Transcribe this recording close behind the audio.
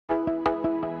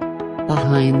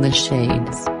Behind the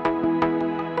Shades.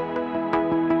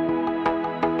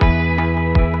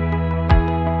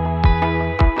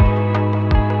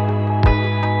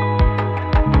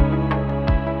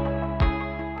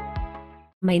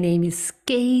 My name is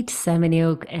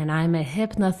Semeniuk, and I'm a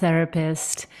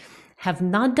hypnotherapist. Have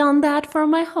not done that for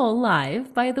my whole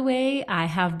life, by the way. I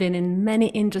have been in many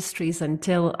industries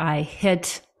until I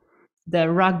hit the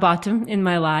rock bottom in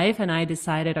my life, and I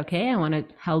decided, okay, I want to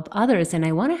help others, and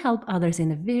I want to help others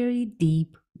in a very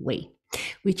deep way,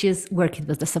 which is working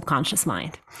with the subconscious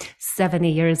mind. 7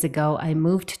 years ago, I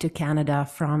moved to Canada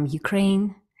from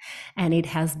Ukraine, and it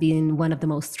has been one of the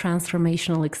most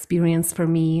transformational experience for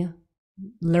me,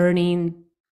 learning,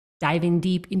 diving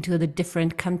deep into the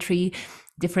different country,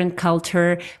 different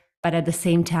culture, but at the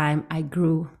same time, I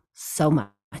grew so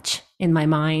much in my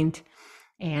mind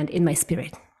and in my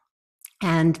spirit.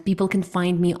 And people can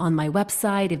find me on my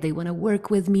website. If they want to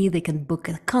work with me, they can book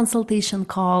a consultation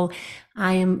call.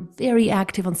 I am very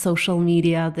active on social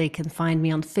media. They can find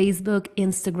me on Facebook,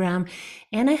 Instagram,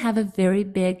 and I have a very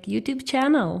big YouTube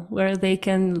channel where they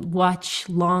can watch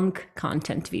long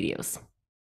content videos.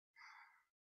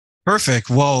 Perfect.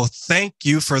 Well, thank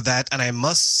you for that. And I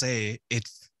must say, it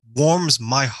warms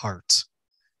my heart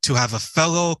to have a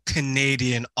fellow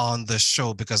Canadian on the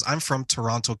show because I'm from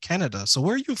Toronto, Canada. So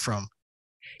where are you from?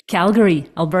 Calgary,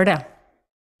 Alberta.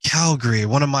 Calgary.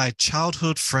 One of my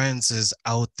childhood friends is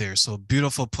out there. So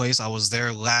beautiful place. I was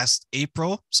there last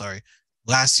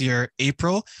year,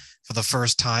 April, for the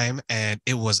first time. And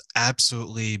it was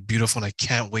absolutely beautiful. And I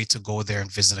can't wait to go there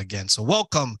and visit again. So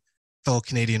welcome, fellow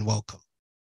Canadian, welcome.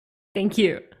 Thank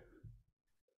you.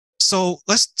 So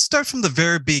let's start from the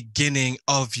very beginning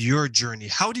of your journey.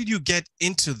 How did you get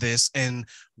into this, and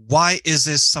why is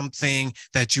this something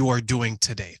that you are doing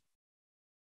today?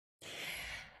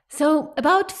 So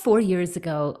about 4 years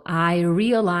ago, I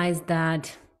realized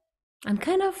that I'm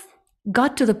kind of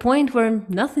got to the point where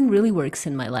nothing really works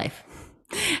in my life.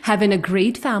 Having a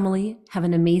great family,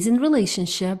 having an amazing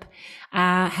relationship,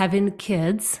 having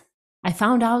kids, I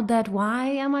found out that why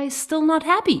am I still not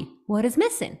happy? What is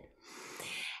missing?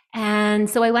 And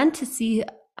so I went to see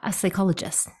a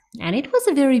psychologist, and it was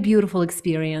a very beautiful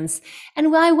experience.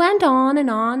 And I went on and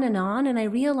on and on, and I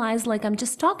realized like I'm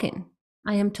just talking.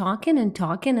 I am talking and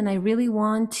talking, and I really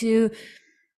want to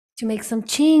make some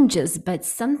changes, but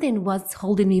something was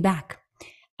holding me back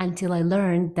until I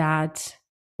learned that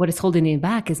what is holding me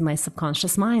back is my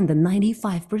subconscious mind, the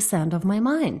 95% of my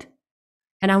mind.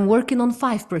 And I'm working on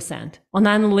 5% on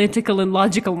analytical and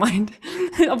logical mind.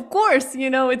 Of course,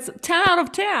 it's 10 out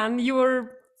of 10.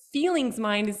 Your feelings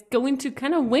mind is going to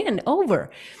kind of win over.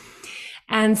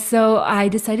 And so I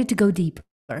decided to go deeper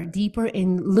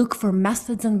and look for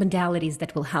methods and modalities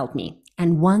that will help me.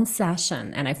 And one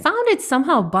session, and I found it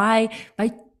somehow by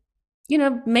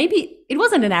maybe it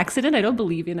wasn't an accident. I don't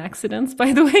believe in accidents,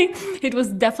 by the way. It was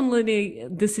definitely,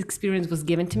 this experience was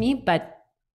given to me, but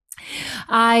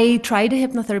I tried a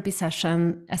hypnotherapy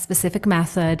session, a specific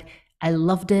method. I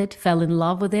loved it, fell in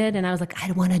love with it. And I was like,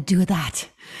 I want to do that.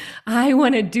 I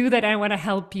want to do that. I want to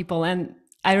help people. And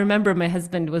I remember my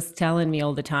husband was telling me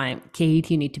all the time, Kate,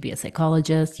 you need to be a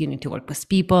psychologist. You need to work with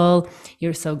people.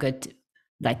 You're so good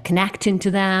like connecting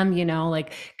to them,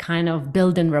 like kind of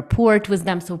building rapport with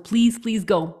them. So please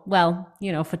go. Well,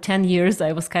 for 10 years,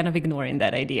 I was kind of ignoring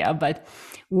that idea. But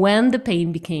when the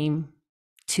pain became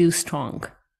too strong,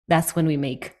 that's when we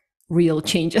make real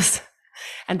changes.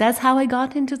 And that's how I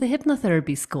got into the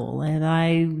hypnotherapy school. And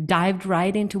I dived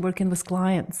right into working with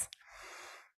clients.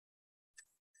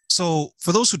 So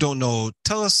for those who don't know,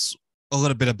 tell us a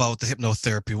little bit about the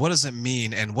hypnotherapy. What does it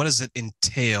mean, and what does it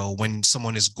entail when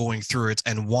someone is going through it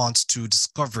and wants to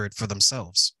discover it for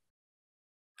themselves?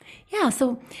 Yeah,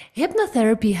 so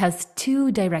hypnotherapy has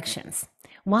two directions.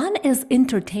 One is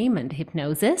entertainment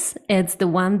hypnosis. It's the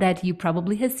one that you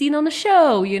probably have seen on a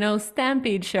show,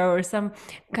 Stampede show, or some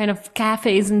kind of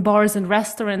cafes and bars and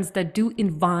restaurants that do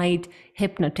invite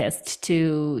hypnotists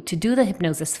to do the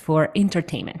hypnosis for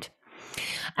entertainment.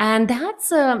 And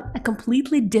that's a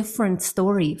completely different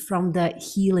story from the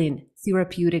healing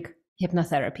therapeutic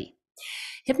hypnotherapy.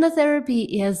 Hypnotherapy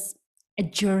is a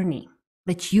journey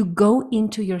that you go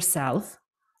into yourself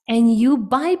and you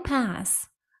bypass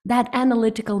that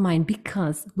analytical mind,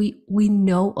 because we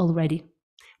know already.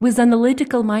 With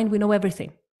analytical mind, we know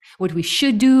everything. What we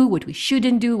should do, what we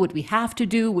shouldn't do, what we have to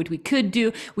do, what we could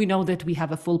do. We know that we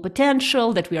have a full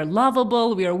potential, that we are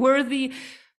lovable, we are worthy.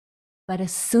 But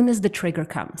as soon as the trigger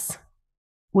comes,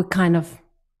 we kind of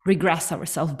regress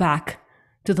ourselves back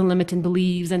to the limiting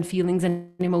beliefs and feelings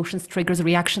and emotions, triggers,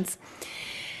 reactions.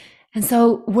 And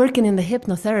so, working in the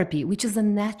hypnotherapy, which is a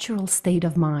natural state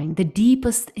of mind, the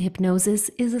deepest hypnosis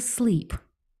is asleep.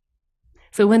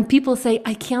 So, when people say,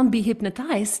 I can't be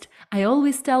hypnotized, I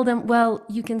always tell them, well,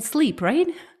 you can sleep, right?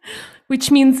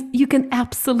 Which means you can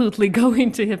absolutely go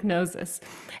into hypnosis.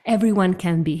 Everyone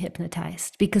can be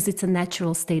hypnotized because it's a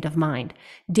natural state of mind.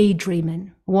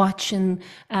 Daydreaming, watching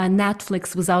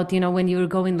Netflix without, when you're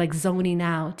going like zoning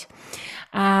out,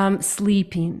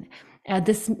 sleeping,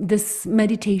 this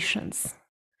meditations.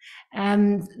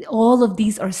 All of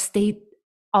these are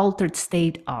altered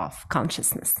state of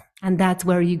consciousness. And that's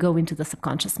where you go into the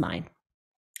subconscious mind.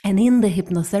 And in the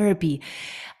hypnotherapy,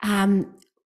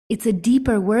 it's a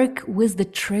deeper work with the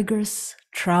triggers,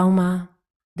 trauma,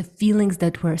 the feelings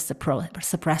that were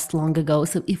suppressed long ago.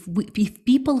 So if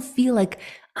people feel like,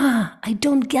 I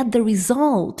don't get the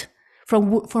result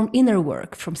from inner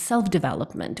work, from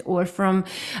self-development, or from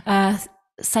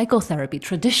psychotherapy,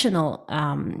 traditional,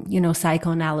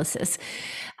 psychoanalysis,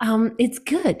 it's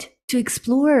good to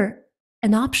explore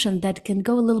an option that can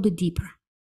go a little bit deeper.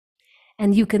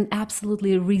 And you can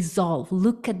absolutely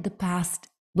look at the past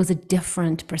with a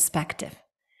different perspective.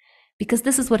 Because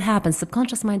this is what happens.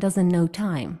 Subconscious mind doesn't know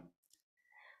time.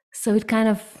 So it kind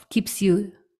of keeps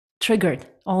you triggered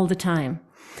all the time.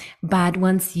 But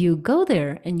once you go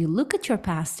there and you look at your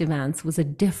past events with a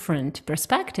different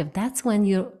perspective, that's when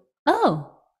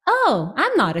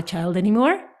I'm not a child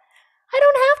anymore. I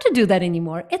don't have to do that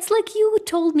anymore. It's like you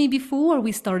told me before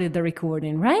we started the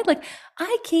recording, right? Like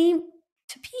I came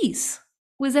to peace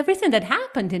with everything that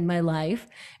happened in my life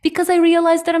because I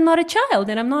realized that I'm not a child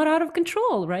and I'm not out of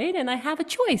control, right? And I have a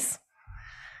choice.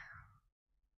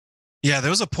 Yeah, there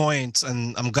was a point,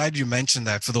 and I'm glad you mentioned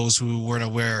that for those who weren't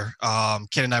aware.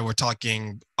 Ken and I were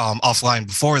talking offline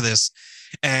before this,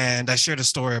 and I shared a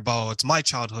story about my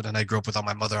childhood, and I grew up without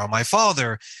my mother or my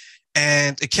father.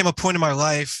 And it came a point in my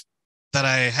life that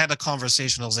I had a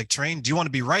conversation. I was like, Train, do you want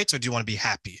to be right or do you want to be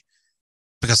happy?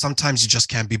 Because sometimes you just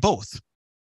can't be both.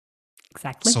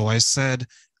 Exactly. So I said,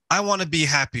 I want to be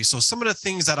happy. So some of the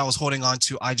things that I was holding on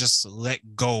to, I just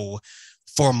let go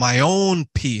for my own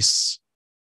peace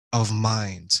of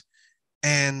mind.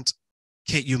 And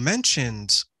Kate, you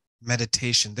mentioned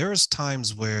meditation. There's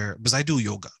times where, because I do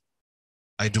yoga,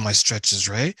 I do my stretches,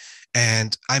 right?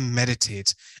 And I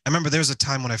meditate. I remember there was a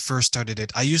time when I first started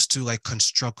it, I used to like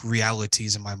construct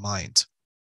realities in my mind,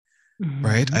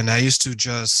 right? Mm-hmm. And I used to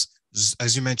just,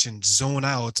 as you mentioned, zone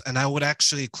out, and I would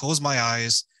actually close my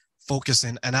eyes, focus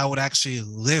in, and I would actually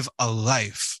live a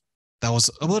life that was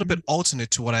a little bit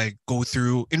alternate to what I go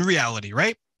through in reality,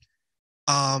 right?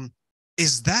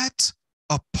 Is that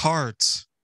a part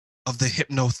of the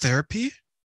hypnotherapy?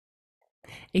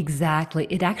 Exactly.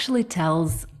 It actually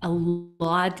tells a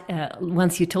lot.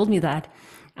 Once you told me that,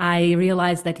 I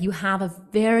realized that you have a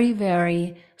very,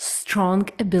 very strong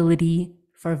ability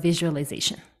for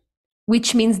visualization,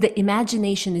 which means the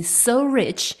imagination is so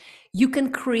rich, you can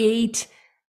create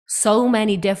so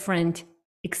many different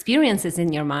experiences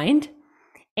in your mind.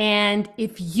 And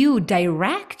if you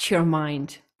direct your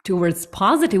mind towards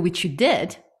positive, which you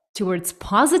did, towards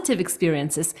positive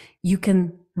experiences, you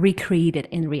can recreate it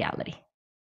in reality.